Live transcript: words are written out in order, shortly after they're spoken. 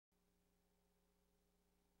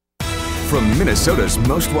from Minnesota's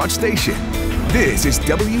most watched station. This is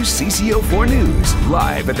WCCO-4 News,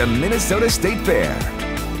 live at the Minnesota State Fair.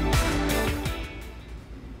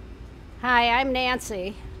 Hi, I'm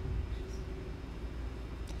Nancy.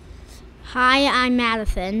 Hi, I'm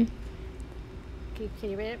Madison. Can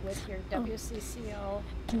you read it with your WCCO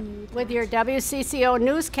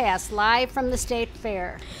newscast live from the State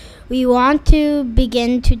Fair? We want to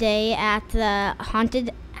begin today at the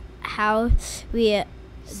haunted house.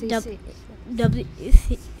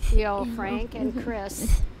 WCCO Frank and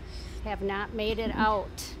Chris have not made it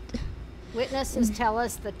out. Witnesses tell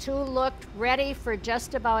us the two looked ready for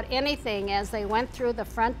just about anything as they went through the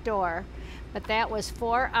front door, but that was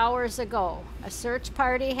 4 hours ago. A search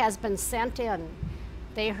party has been sent in.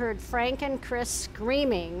 They heard Frank and Chris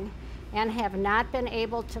screaming and have not been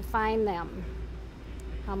able to find them.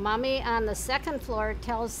 A mummy on the second floor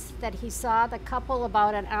tells that he saw the couple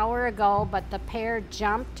about an hour ago, but the pair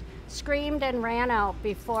jumped, screamed, and ran out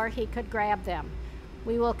before he could grab them.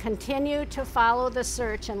 We will continue to follow the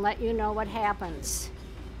search and let you know what happens.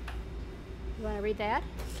 You want to read that?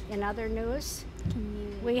 In other news?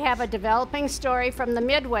 We have a developing story from the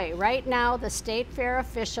Midway. Right now, the State Fair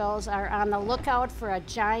officials are on the lookout for a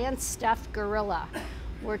giant stuffed gorilla.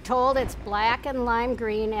 We're told it's black and lime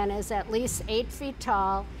green and is at least 8 feet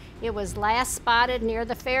tall. It was last spotted near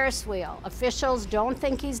the Ferris wheel. Officials don't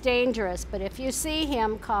think he's dangerous, but if you see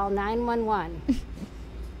him, call 911.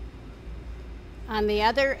 On the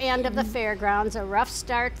other end of the fairgrounds, a rough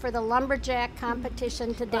start for the lumberjack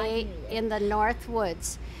competition today in the North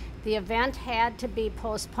Woods. The event had to be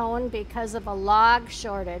postponed because of a log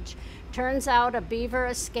shortage. Turns out a beaver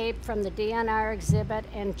escaped from the DNR exhibit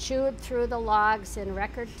and chewed through the logs in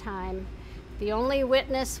record time. The only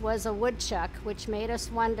witness was a woodchuck, which made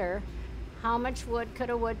us wonder, how much wood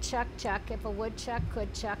could a woodchuck chuck if a woodchuck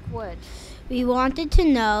could chuck wood? We wanted to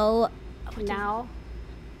know. Now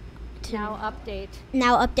update.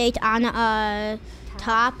 Now update on a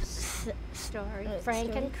top story.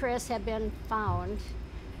 Frank and Chris have been found.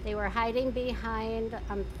 They were hiding behind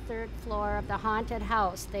on the third floor of the haunted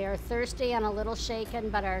house. They are thirsty and a little shaken,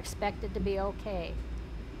 but are expected to be okay.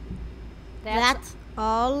 That's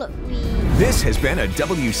all we... This has been a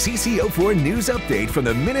WCCO-4 News Update from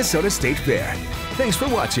the Minnesota State Fair. Thanks for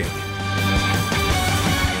watching.